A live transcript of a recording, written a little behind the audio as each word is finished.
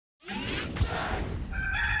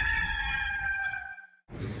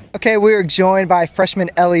Okay, we are joined by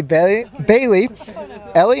freshman Ellie Bailey.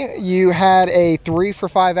 Ellie, you had a 3 for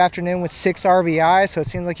 5 afternoon with 6 RBIs, so it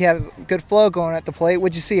seems like you had a good flow going at the plate.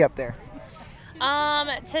 What'd you see up there?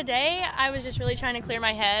 Today I was just really trying to clear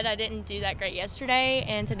my head. I didn't do that great yesterday,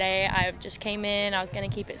 and today I just came in. I was going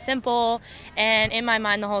to keep it simple, and in my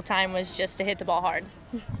mind the whole time was just to hit the ball hard.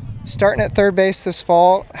 Starting at third base this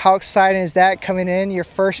fall, how exciting is that coming in? Your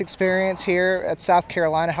first experience here at South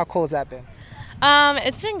Carolina, how cool has that been?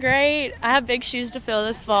 It's been great. I have big shoes to fill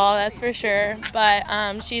this fall, that's for sure.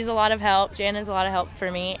 But she's a lot of help. Jana's a lot of help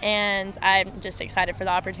for me, and I'm just excited for the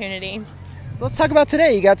opportunity. So let's talk about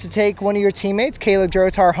today. You got to take one of your teammates, Caleb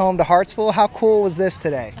Drotar, home to Hartsville. How cool was this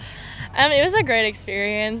today? It was a great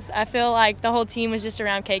experience. I feel like the whole team was just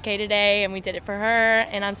around KK today, and we did it for her,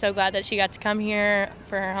 and I'm so glad that she got to come here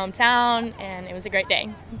for her hometown, and it was a great day.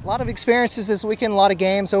 A lot of experiences this weekend, a lot of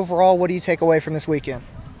games. Overall, what do you take away from this weekend?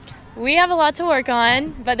 We have a lot to work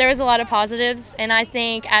on, but there was a lot of positives, and I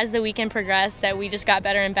think as the weekend progressed that we just got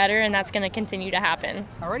better and better, and that's going to continue to happen.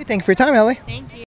 Alrighty, thank you for your time, Ellie. Thank you.